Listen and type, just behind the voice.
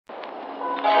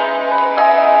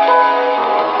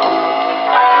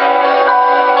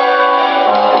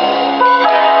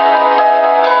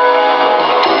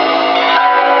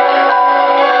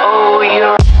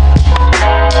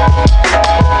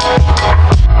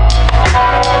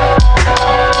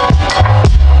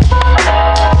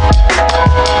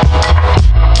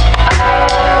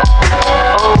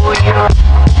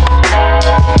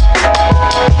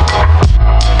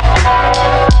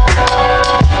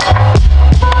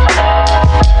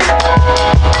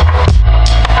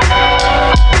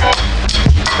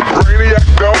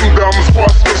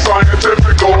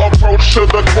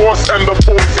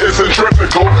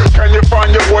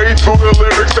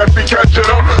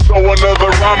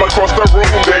across the room,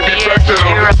 they be fetching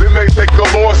them. Then they take the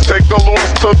loss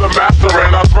to the master.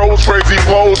 And I throws crazy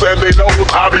blows and they know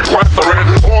I be plastering.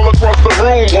 All across the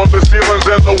room, on the ceilings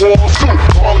and the walls too.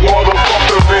 All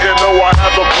motherfuckers didn't know I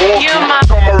had the balls to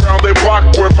come around they block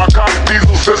with my cop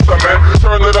diesel system, man.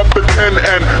 Turn it up to 10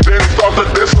 and then start to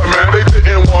diss them, man. They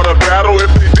didn't want to battle.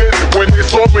 If they did, when they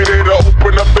saw me, they'd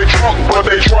open up their trunk, but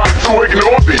they tried to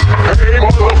ignore me. Hey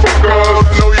motherfuckers, I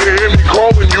know you hear me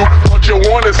calling you, but you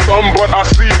wanted some, but I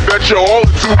see that you're all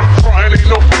into frontin'. Ain't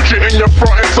no future in your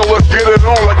frontin', so let's get it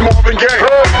on like Marvin Gaye.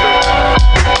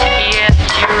 Yes,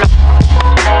 you're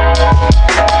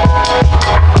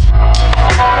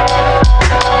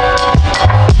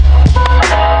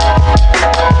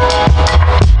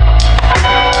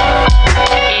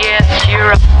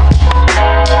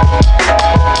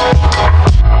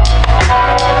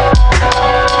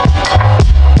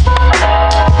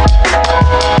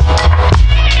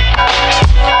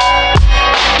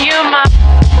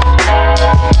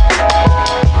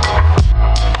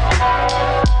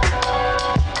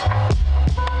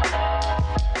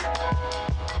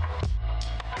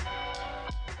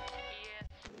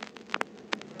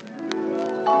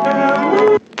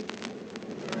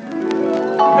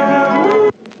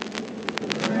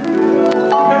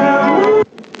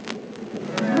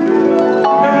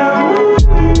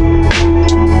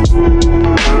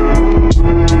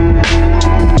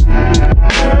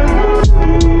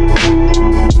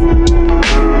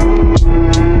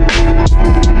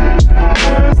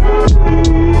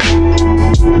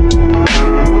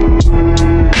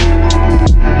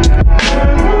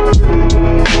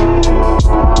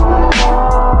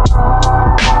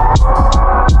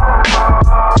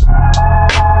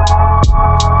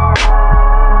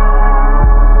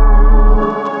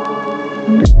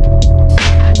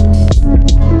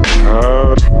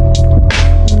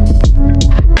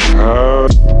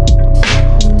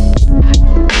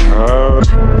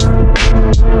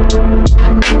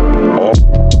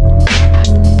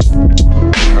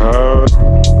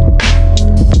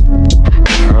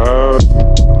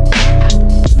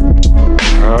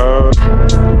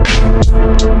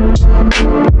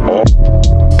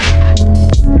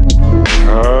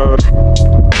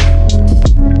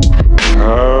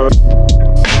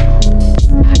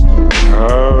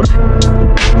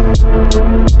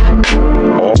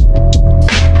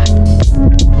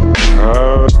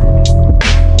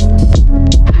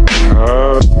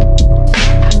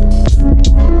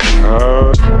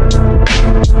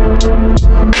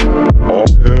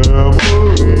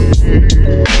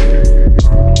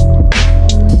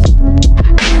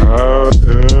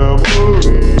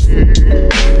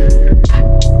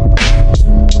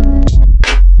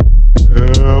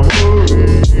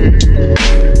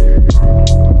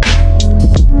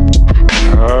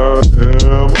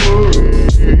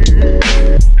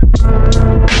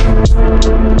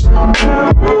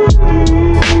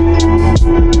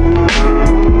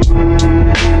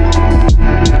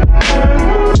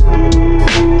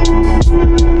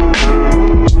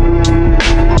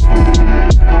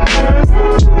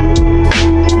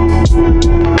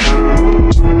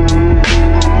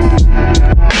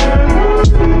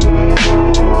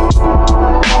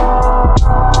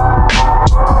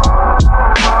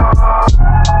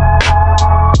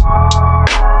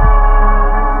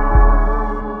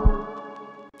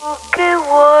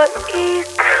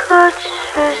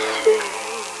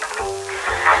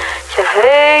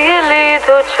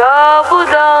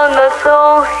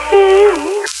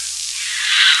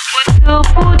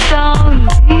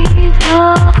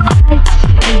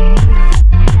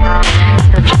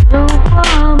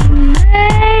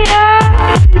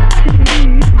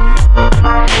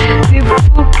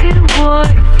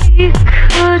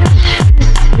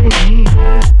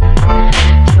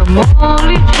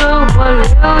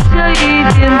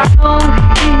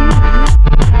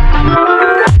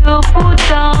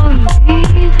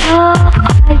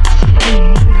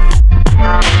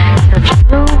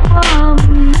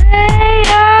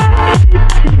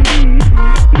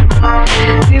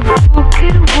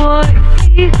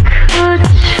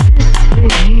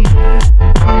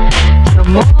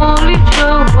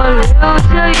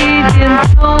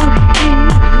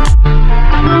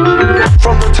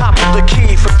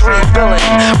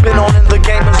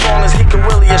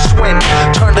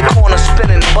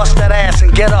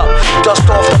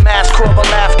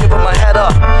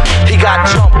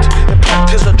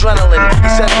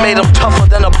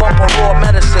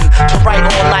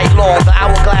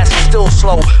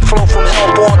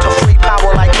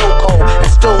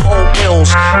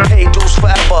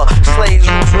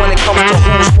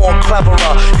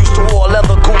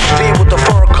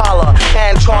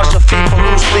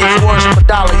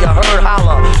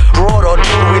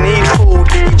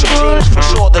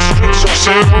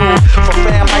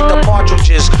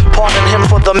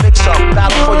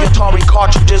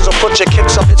watch you jizzle, put your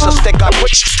kicks up, it's a stick up,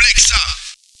 put your flicks up.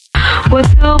 我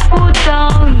得不到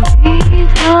你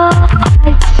的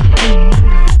爱情，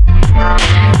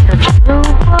它只完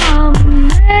美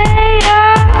而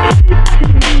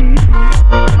已。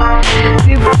你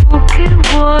不给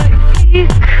我一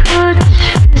颗痴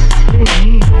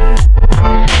心，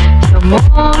像梦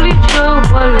里春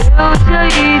花留下一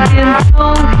点踪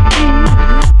影。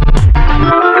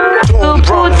 Boom,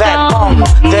 brum, that bum.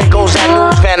 There goes that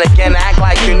news van again. Act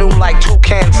like you knew like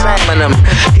toucan salmon them.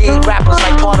 He eat rappers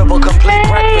like part of a complete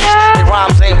breakfast. Their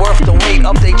rhymes ain't worth the weight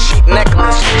of they cheap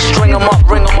necklace. String them up,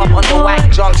 ring them up under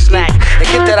whack junk snack. And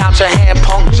get that out your hand,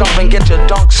 punk. Jump and get your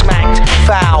dunk smacked.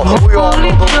 Foul. We all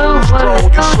know the rules, bro.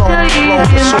 You slow, you slow.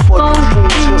 The super, you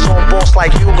fools. Feels on boss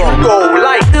like you gon' go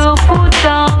light. 得不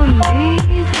到你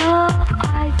的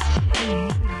爱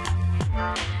情，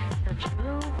它只完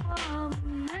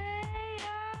美。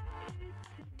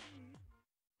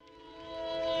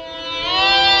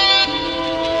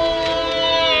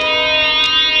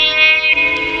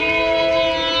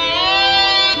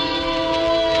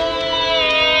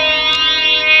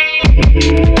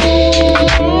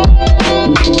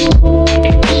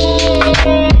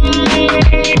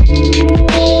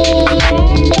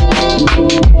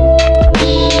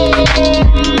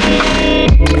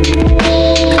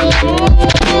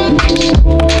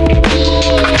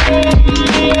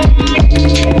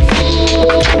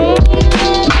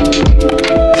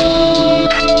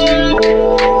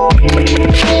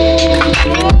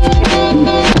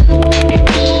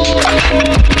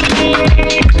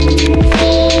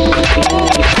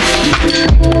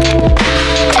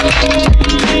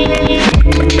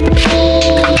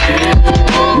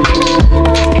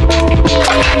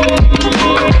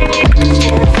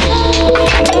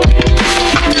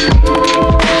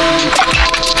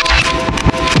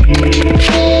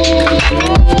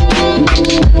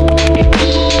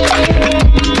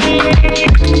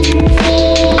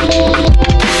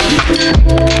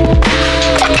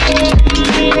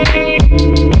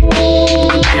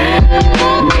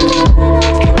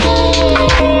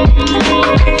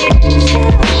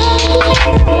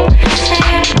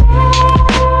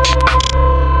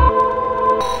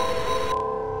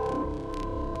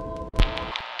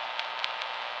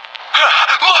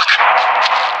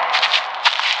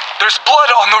 There's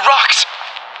blood on the rocks,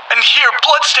 and here,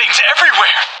 bloodstains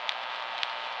everywhere.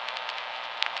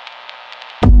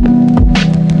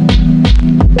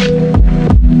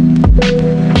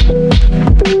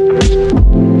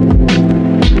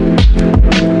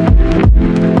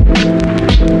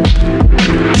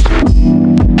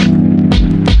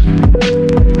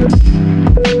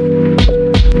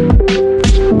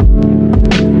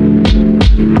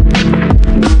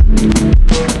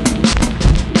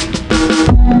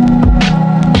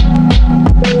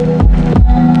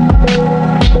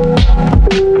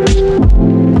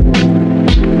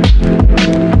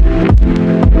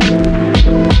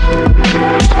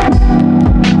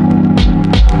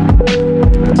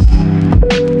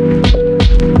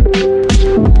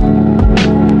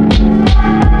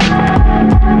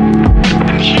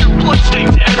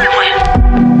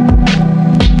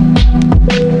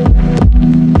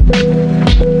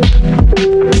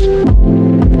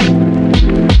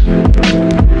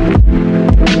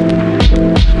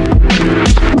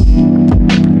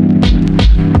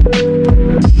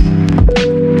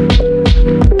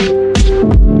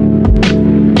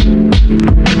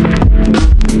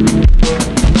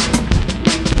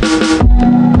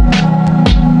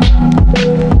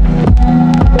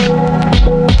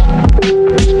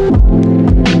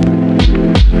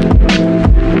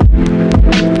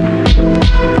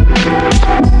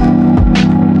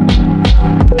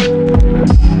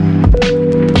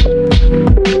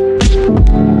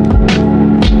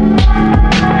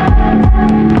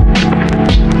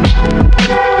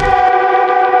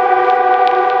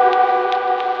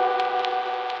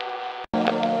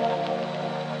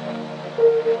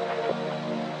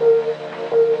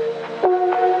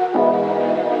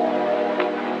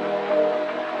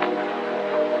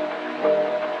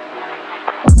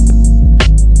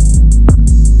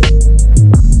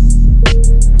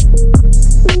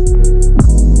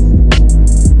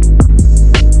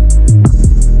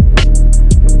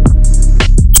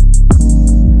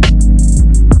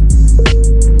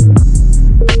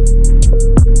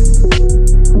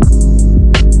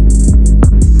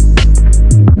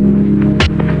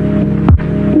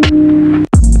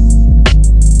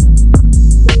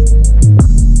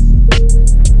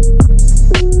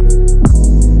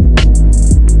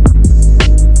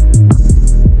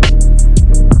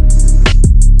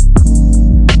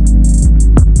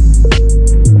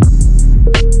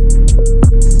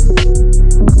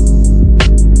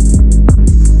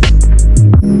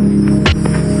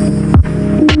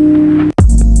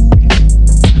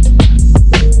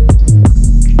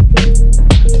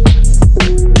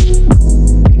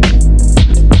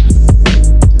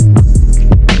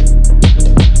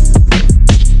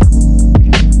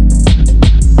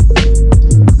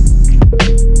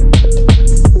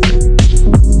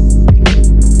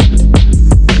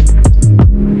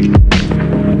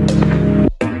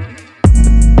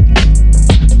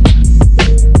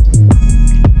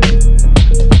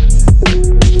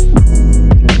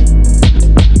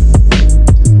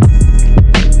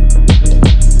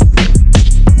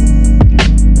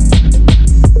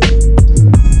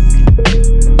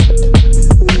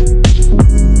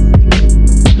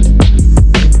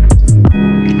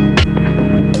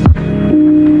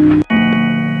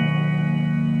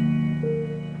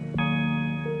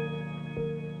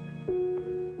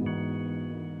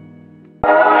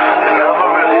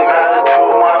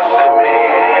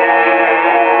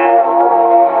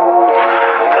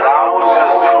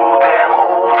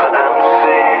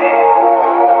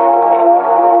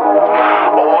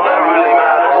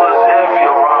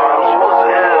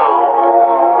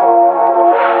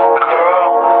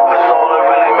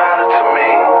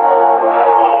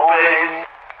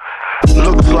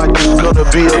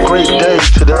 be a great day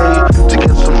today to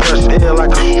get some fresh air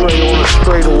like a stray on a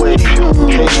straightaway.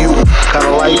 Hey you, got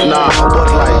a light? Nah, what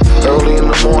light? Early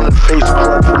in the morning, face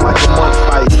crunching like a mud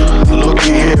fight.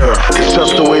 Looky here, it's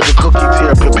just the way the cookie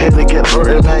tear. Prepare to get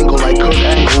hurt and mangled like Kurt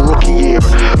Angle rookie year.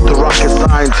 The rocket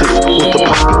scientist with the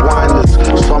pocket winders.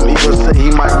 Some even say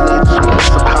he might need some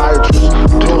psychiatrist.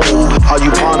 Doom, are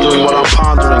you pondering what I'm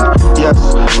pondering? Yes,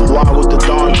 why would the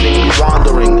darn thing be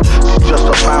wandering? She's just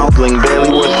a foundling,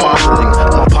 barely worth fondling.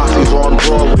 My posse's on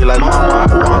Broadway like Mama,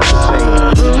 I want to sing.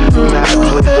 Mad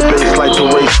plays the bass like the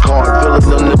race card.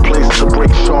 Villain in the place to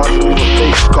break shards and leave a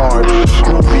face scarred.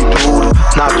 Groovy dude,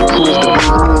 not to prove to be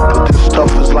rude, but this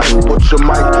stuff is like what you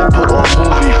might put on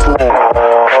movie food.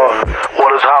 What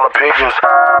is jalapenos?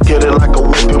 Get it like a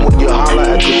whooping when you holler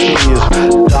at the seniors.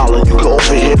 Dollar, you can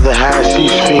overhear the hashish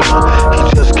finger. He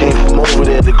just came from over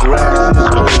there, the grass is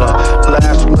greener.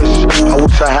 Last wish, I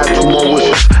wish I had 2 more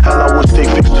wishes, and I wish they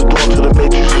fixed the door to the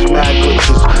matrix's mad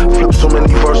glitches. Flip so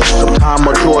many verses, sometime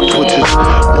my jaw twitches.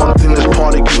 One thing this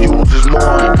party could use is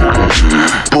more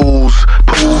booze.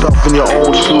 Put yourself in your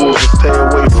own shoes and stay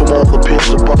away from all the pins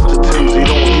and busted Tims he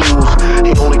don't use.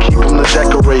 He only keep them to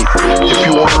decorate. If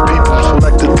you wanna peep him,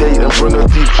 select a date and bring a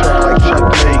deep check like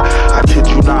checkmate. I kid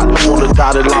you not, on the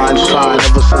dotted line sign.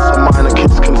 Ever since a minor,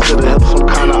 kids consider him some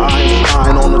kind of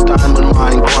Einstein on the diamond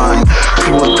mine grind.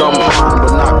 She was dumb fine,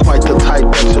 but not quite the type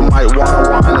that you might wanna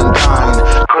wine and dine.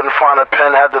 Couldn't find a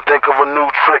pen, had to think of a new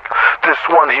trick. This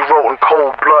one he wrote in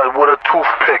cold blood with a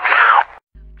toothpick.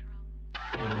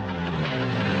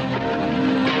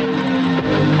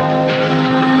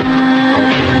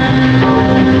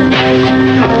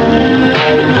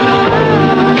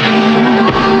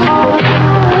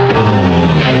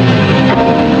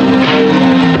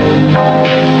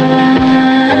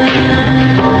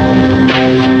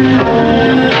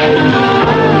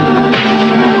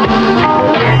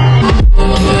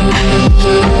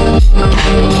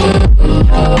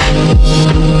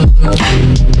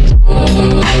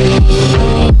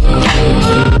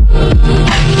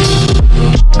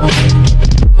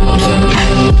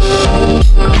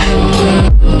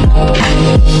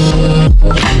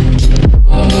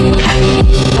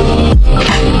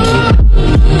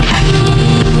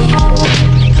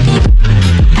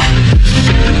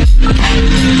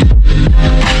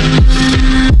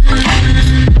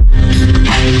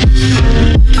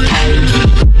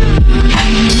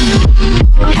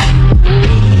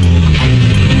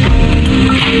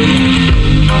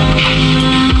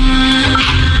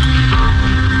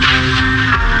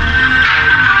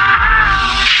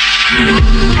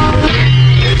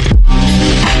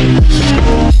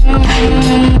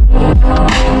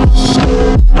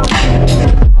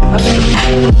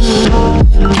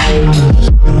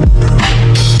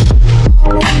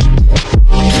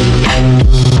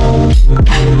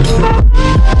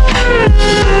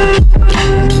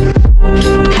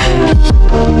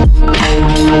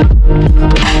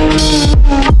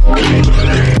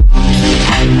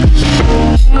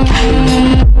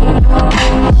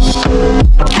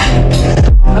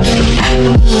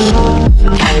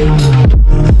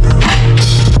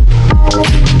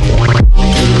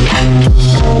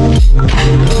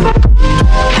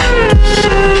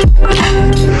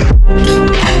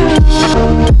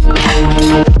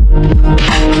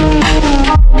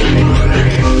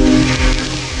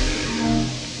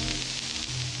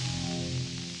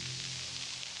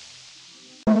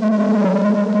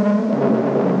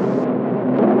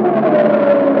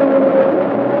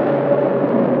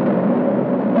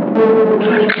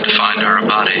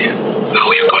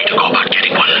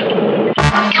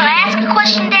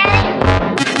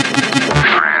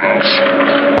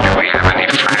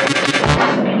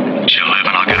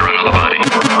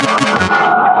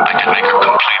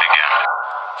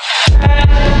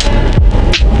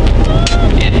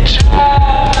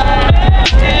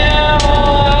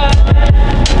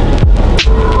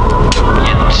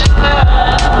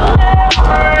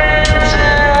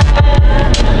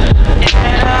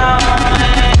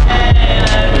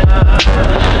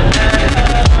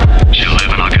 She'll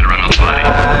live and I'll get her another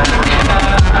body.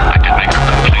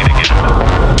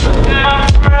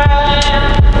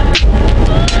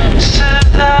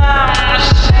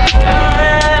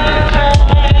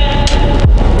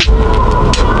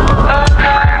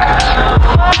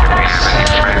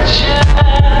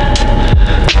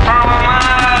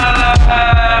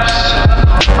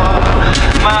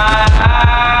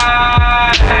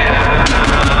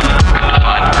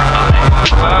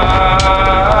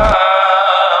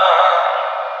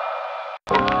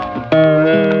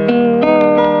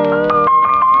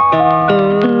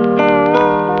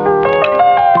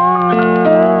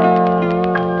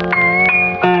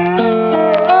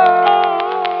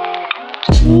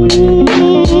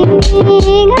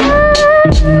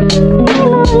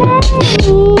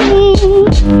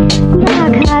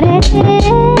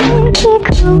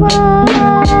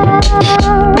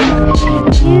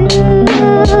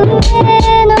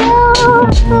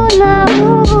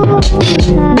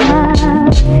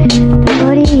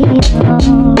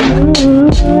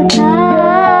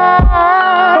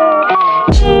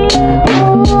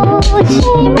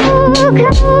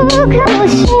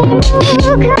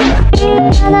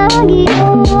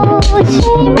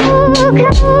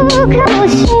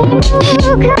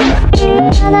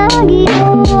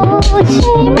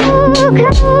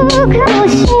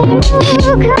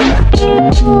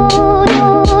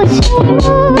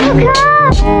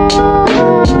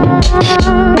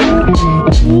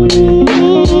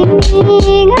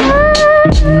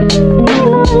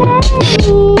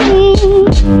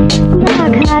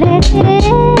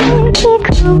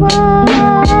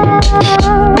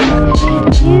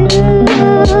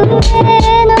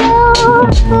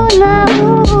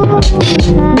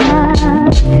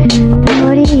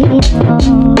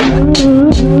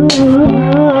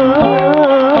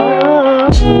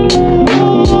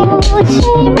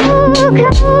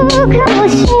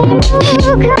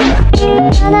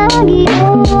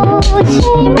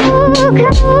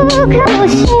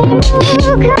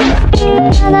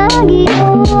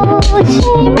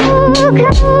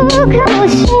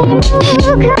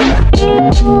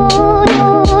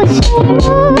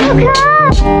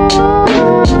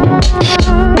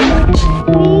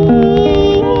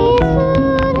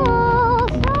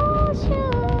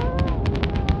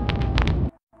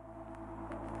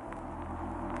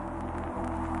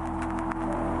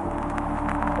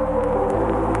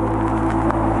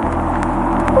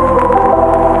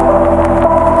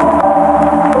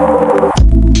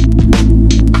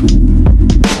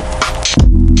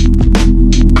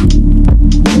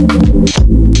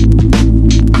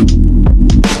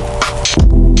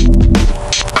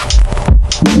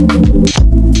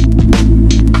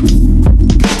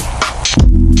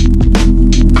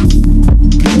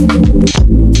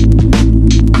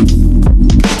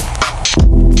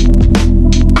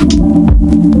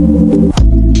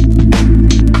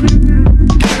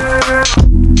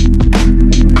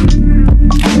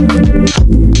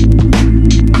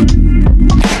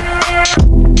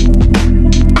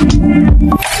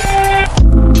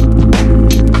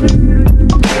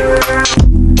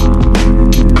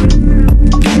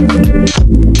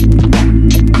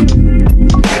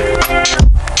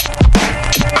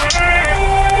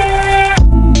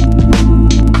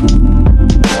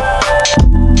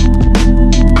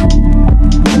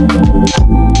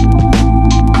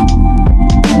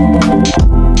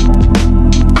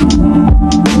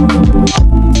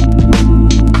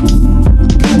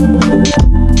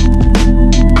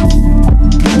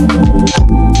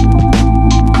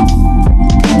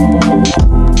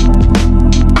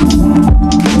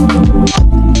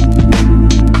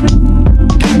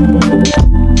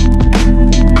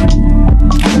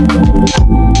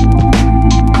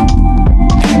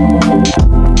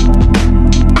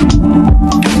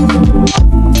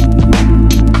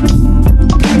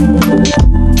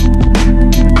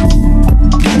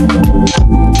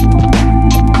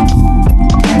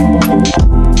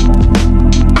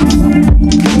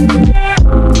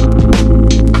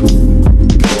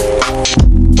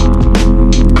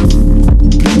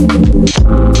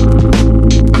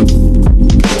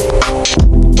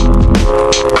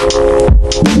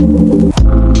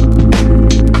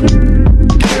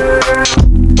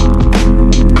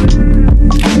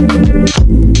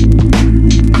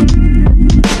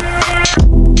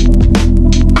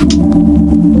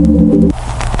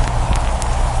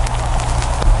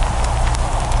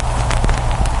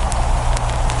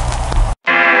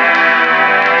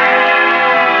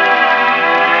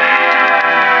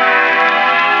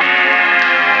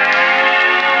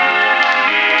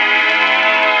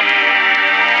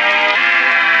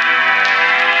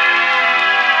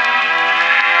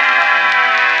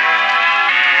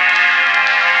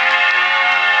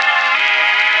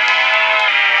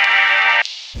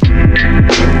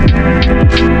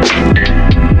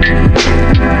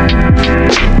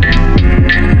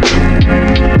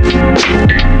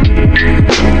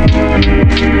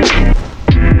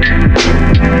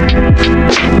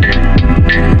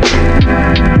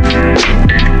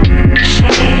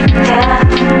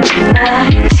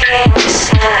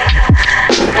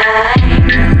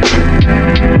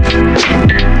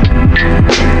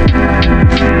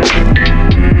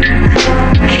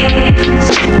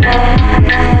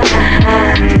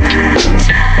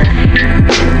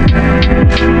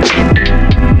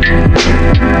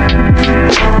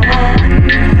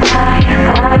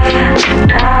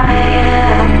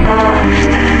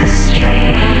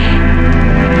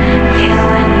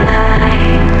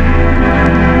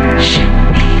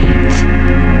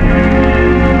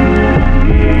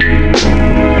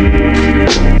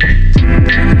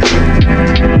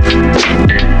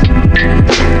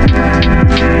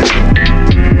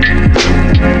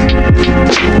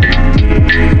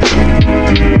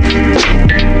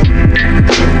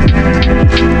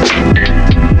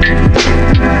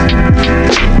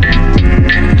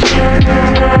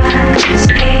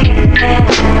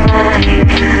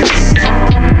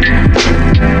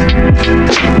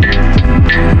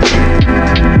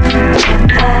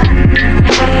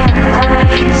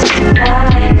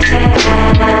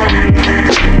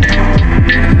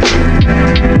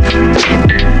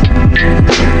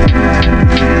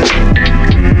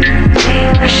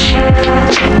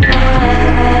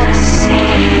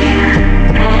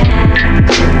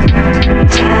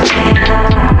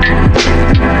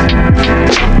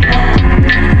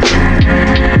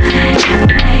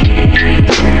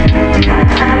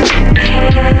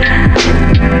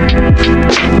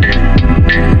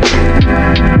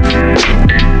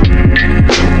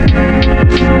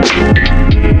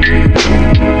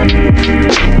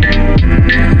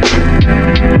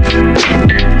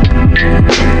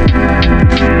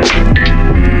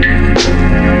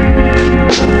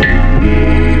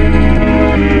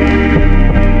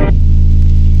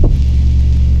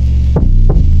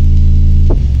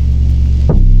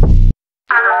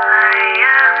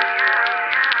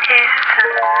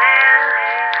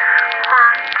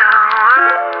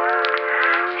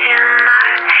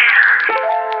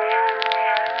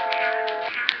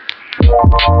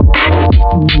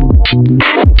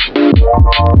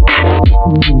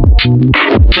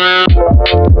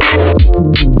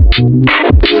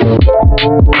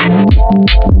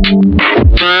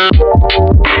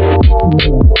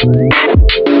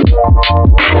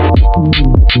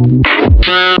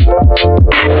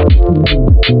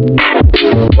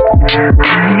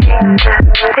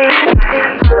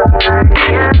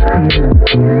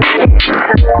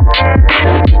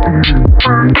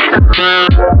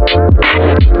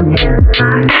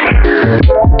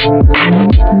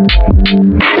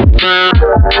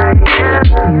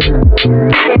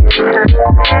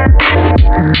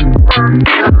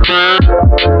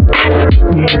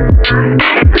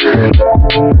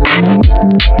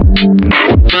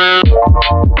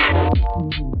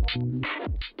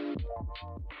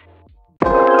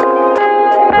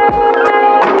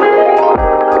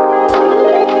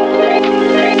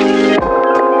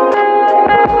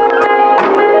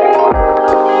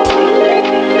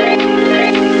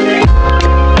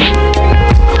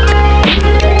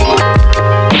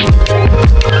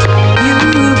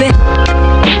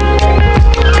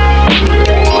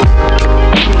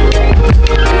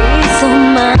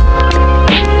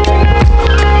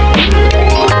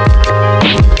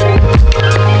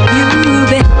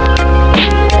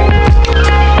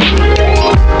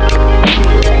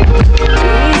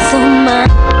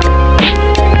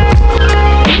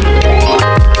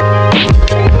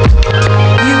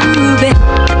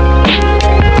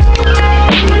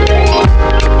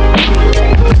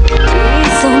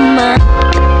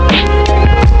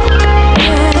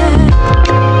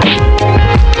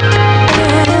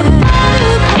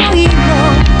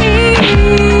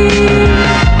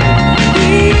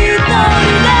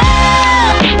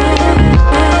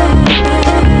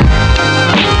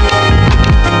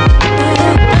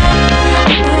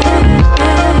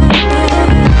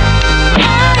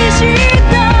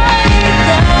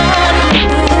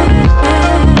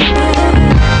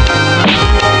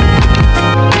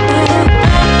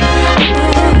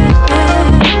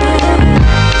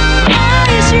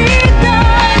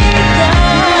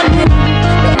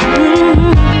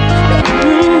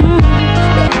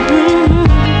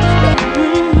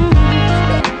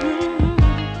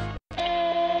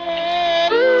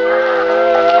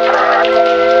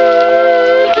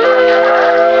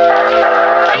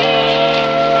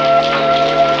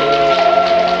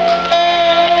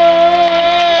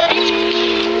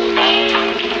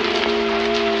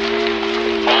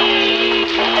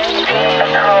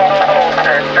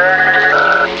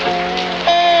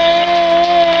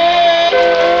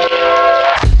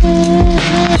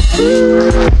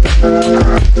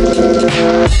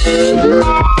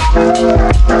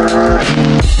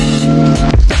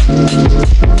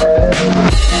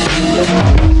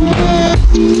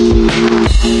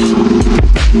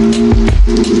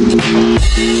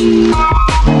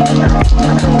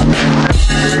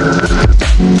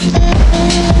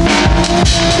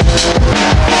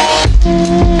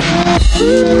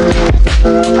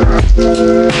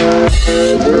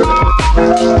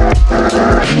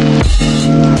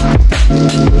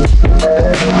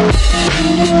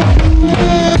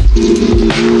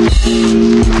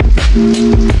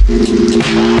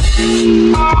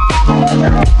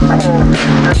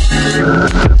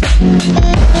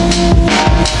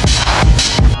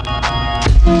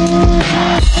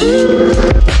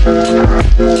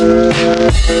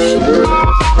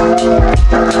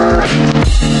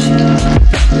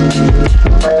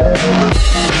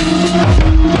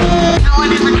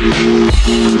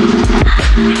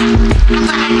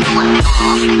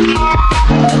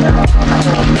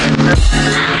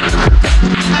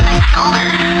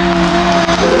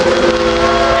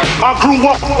 I grew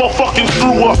up, fucking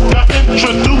screw up. Got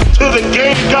introduced to the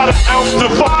game, got an ounce and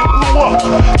fucking blew up.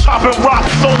 Chopping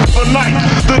rocks overnight.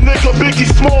 The nigga Biggie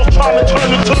Small trying to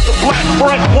turn into the black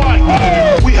Frank White.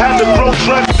 We had to grow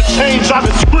dreads to change our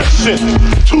description.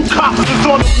 2 cops is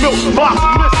on the milk box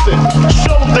missing.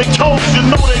 Shows they told you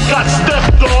know they got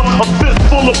stepped on. A fist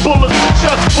full of bullets, a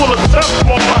chest full of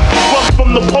Teflon. Run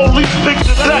from the police,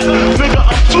 picture that. Nigga,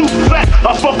 I'm too fat.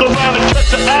 I fuck around and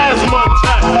catch an asthma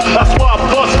attack. That's why I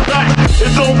bust back. It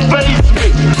don't faze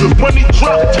me. When he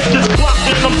drop, take his clock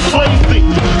and I'm crazy.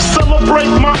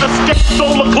 Celebrate my escape,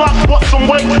 solar clock, bust some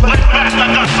weight. Like that, I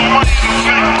got some money in the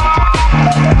bank.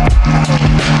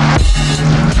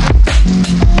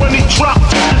 When he drop,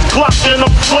 take his clock and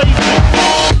I'm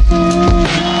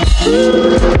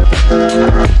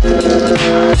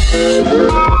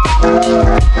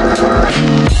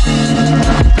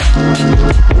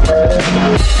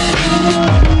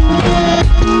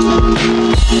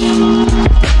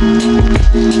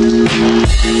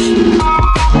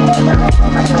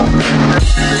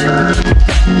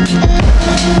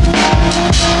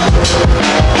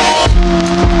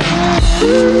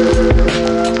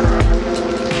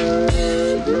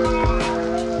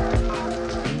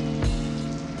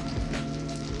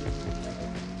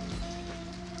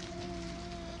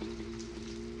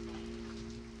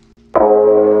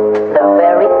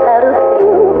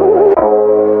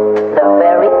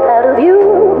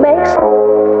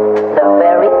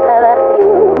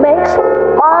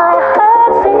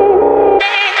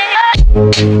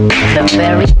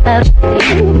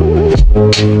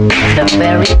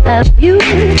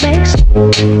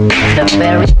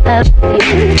very love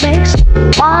you makes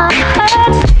my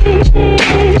heart beat.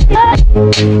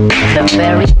 The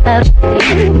very love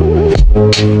you,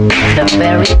 the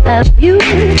very love you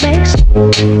makes,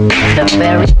 the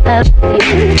very love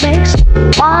you makes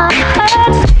my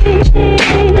heart beat.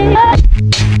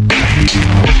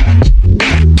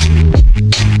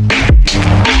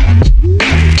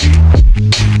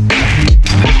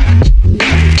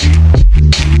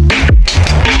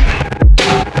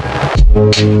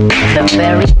 The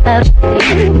very love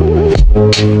you,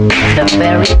 the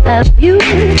very love you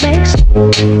makes,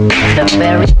 the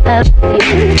very love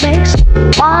you makes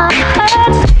my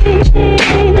heart beat.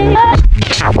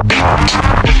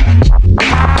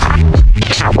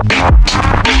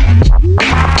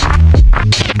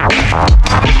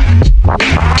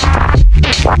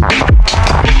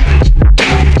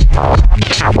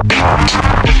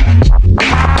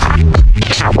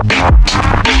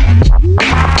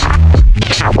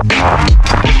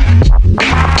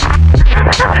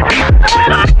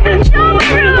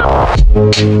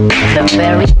 The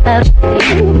very love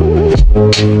you,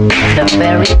 the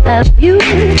very love you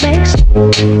makes,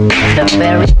 the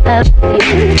very love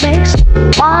you makes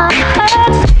my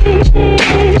heart beat.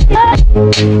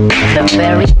 The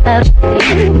very love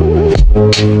you,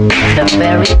 the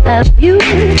very love you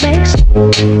makes,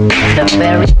 the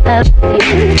very love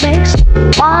you makes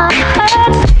my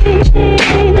heart beat.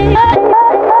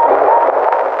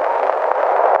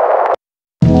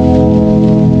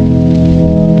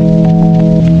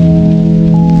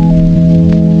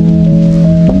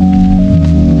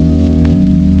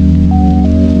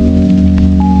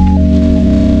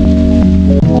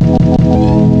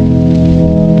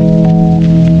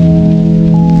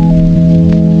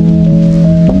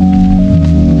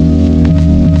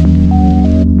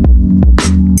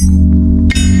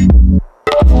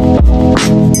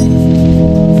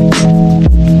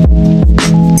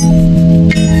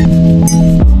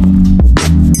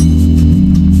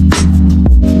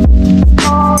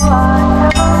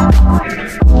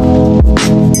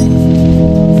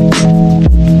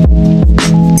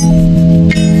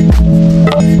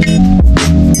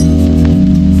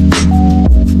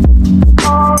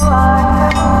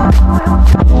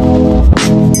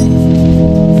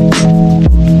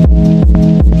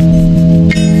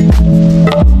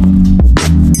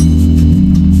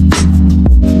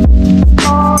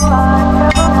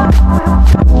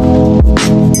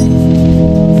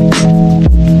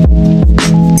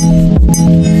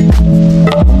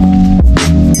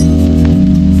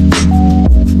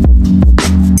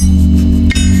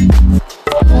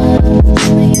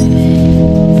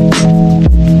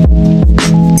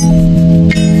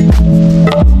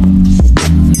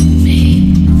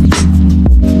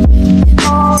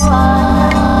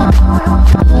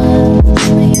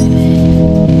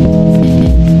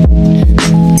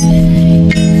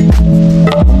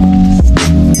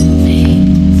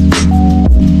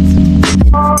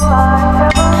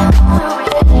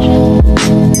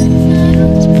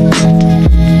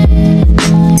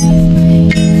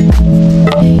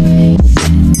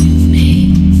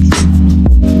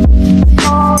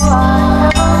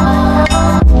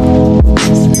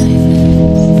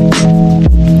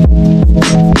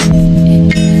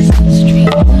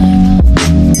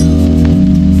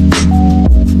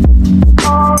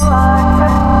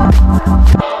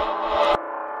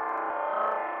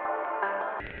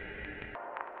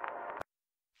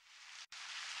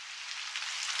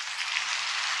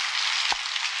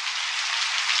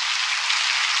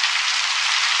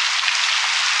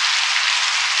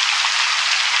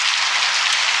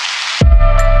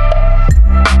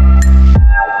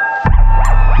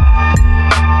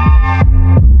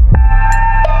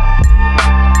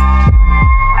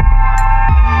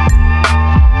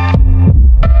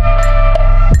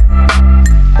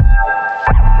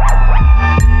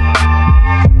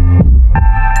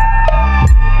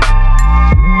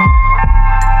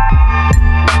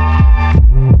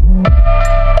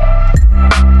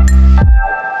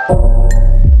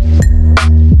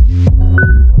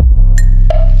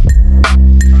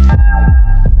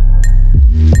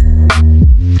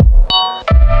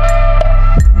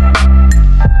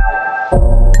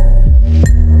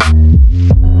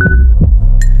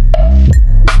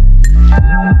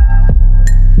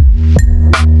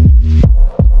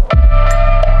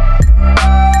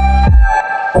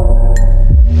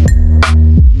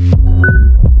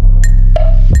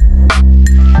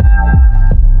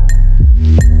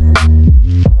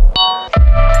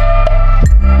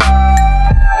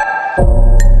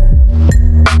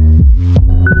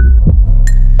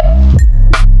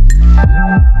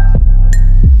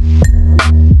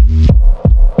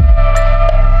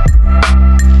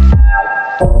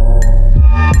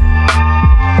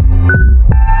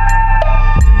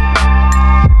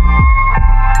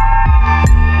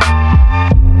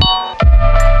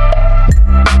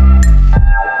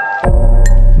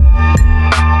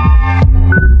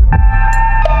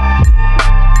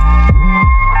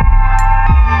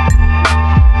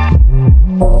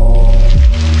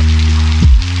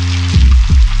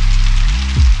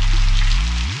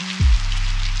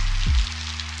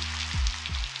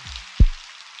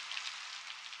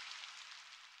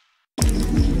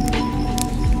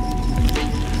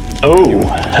 Oh,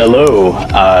 hello.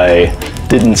 I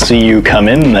didn't see you come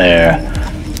in there.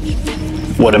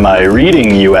 What am I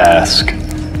reading, you ask?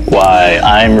 Why,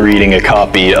 I'm reading a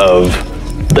copy of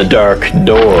The Dark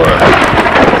Door,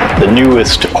 the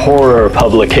newest horror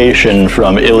publication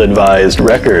from Ill-Advised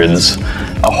Records,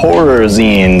 a horror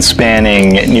zine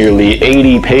spanning nearly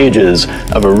 80 pages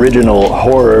of original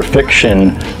horror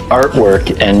fiction,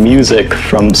 artwork, and music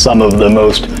from some of the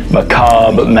most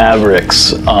macabre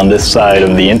mavericks on this side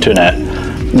of the internet.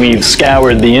 We've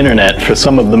scoured the internet for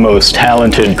some of the most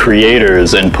talented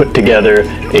creators and put together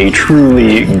a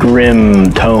truly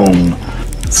grim tome.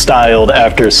 Styled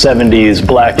after 70s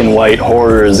black and white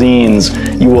horror zines,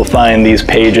 you will find these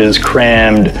pages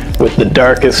crammed with the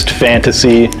darkest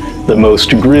fantasy, the most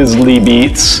grisly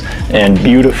beats, and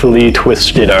beautifully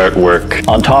twisted artwork.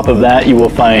 On top of that, you will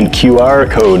find QR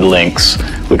code links,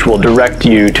 which will direct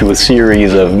you to a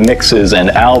series of mixes and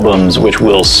albums which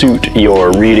will suit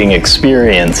your reading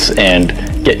experience and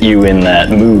get you in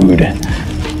that mood.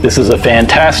 This is a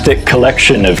fantastic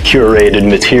collection of curated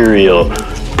material,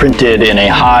 printed in a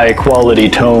high-quality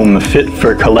tome fit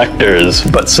for collectors,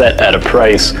 but set at a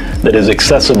price that is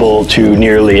accessible to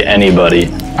nearly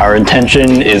anybody. Our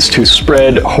intention is to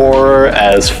spread horror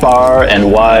as far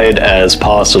and wide as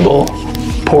possible.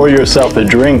 Pour yourself a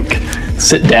drink,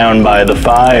 sit down by the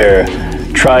fire,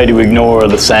 try to ignore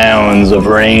the sounds of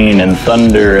rain and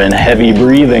thunder and heavy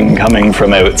breathing coming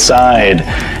from outside,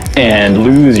 and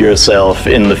lose yourself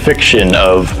in the fiction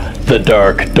of The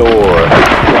Dark Door.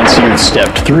 Once you've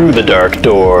stepped through the dark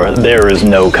door, there is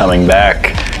no coming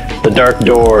back. The Dark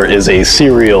Door is a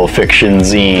serial fiction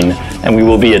zine, and we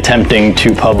will be attempting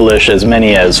to publish as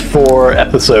many as 4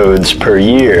 episodes per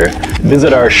year.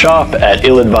 Visit our shop at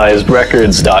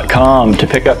illadvisedrecords.com to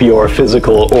pick up your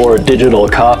physical or digital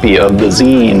copy of the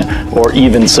zine, or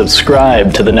even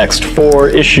subscribe to the next 4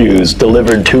 issues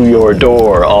delivered to your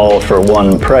door, all for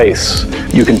one price.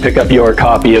 You can pick up your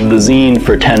copy of the zine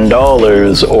for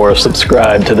 $10 or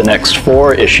subscribe to the next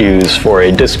 4 issues for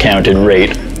a discounted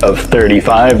rate of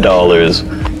 $35.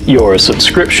 Your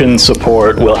subscription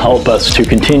support will help us to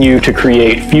continue to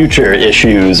create future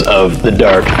issues of The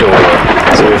Dark Door.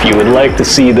 So if you would like to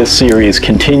see this series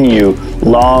continue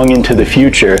long into the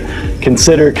future,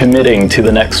 consider committing to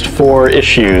the next 4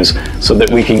 issues so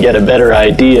that we can get a better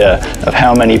idea of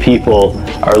how many people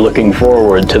are looking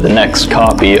forward to the next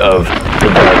copy of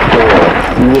The Dark Door.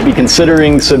 We will be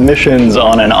considering submissions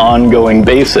on an ongoing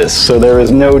basis, so there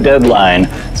is no deadline.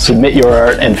 Submit your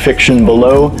art and fiction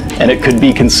below, and it could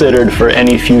be considered for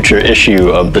any future issue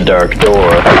of The Dark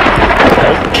Door.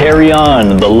 Help carry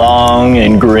on the long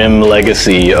and grim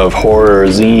legacy of horror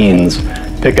zines.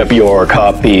 Pick up your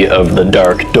copy of The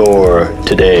Dark Door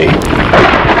today.